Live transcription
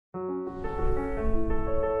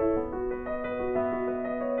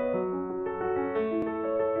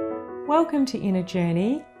Welcome to Inner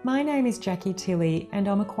Journey. My name is Jackie Tilley and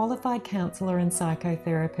I'm a qualified counsellor and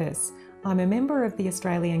psychotherapist. I'm a member of the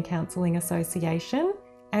Australian Counselling Association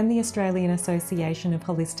and the Australian Association of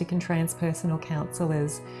Holistic and Transpersonal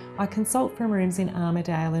Counsellors. I consult from rooms in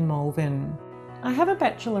Armadale and Melbourne. I have a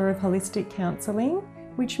Bachelor of Holistic Counselling,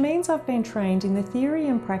 which means I've been trained in the theory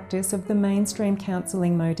and practice of the mainstream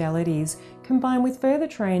counselling modalities, combined with further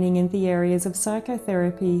training in the areas of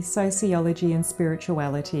psychotherapy, sociology and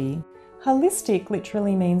spirituality. Holistic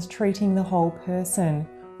literally means treating the whole person.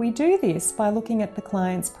 We do this by looking at the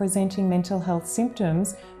client's presenting mental health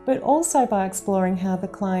symptoms, but also by exploring how the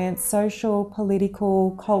client's social,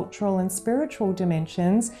 political, cultural and spiritual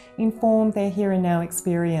dimensions inform their here and now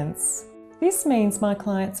experience. This means my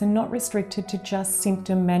clients are not restricted to just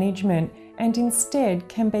symptom management and instead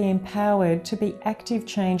can be empowered to be active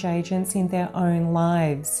change agents in their own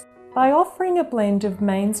lives. By offering a blend of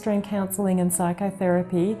mainstream counselling and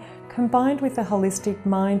psychotherapy combined with a holistic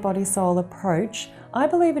mind-body-soul approach, I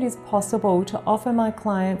believe it is possible to offer my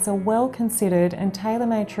clients a well-considered and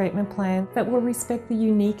tailor-made treatment plan that will respect the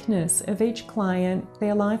uniqueness of each client,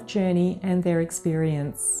 their life journey and their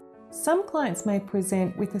experience. Some clients may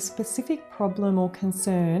present with a specific problem or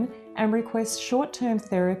concern and request short-term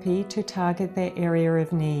therapy to target their area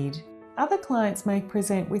of need. Other clients may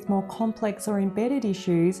present with more complex or embedded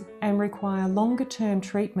issues and require longer-term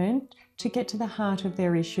treatment to get to the heart of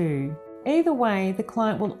their issue. Either way, the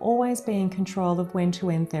client will always be in control of when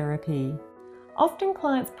to end therapy. Often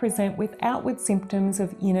clients present with outward symptoms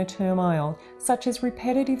of inner turmoil, such as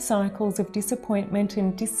repetitive cycles of disappointment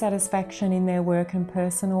and dissatisfaction in their work and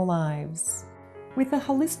personal lives. With a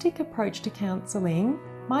holistic approach to counselling,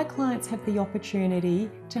 my clients have the opportunity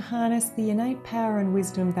to harness the innate power and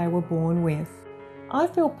wisdom they were born with. I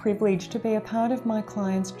feel privileged to be a part of my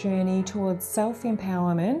clients' journey towards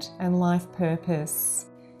self-empowerment and life purpose.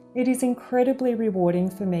 It is incredibly rewarding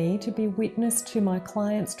for me to be witness to my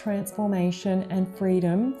clients' transformation and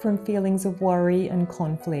freedom from feelings of worry and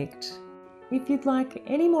conflict. If you'd like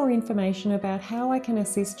any more information about how I can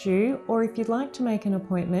assist you, or if you'd like to make an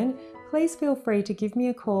appointment, please feel free to give me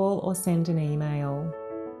a call or send an email.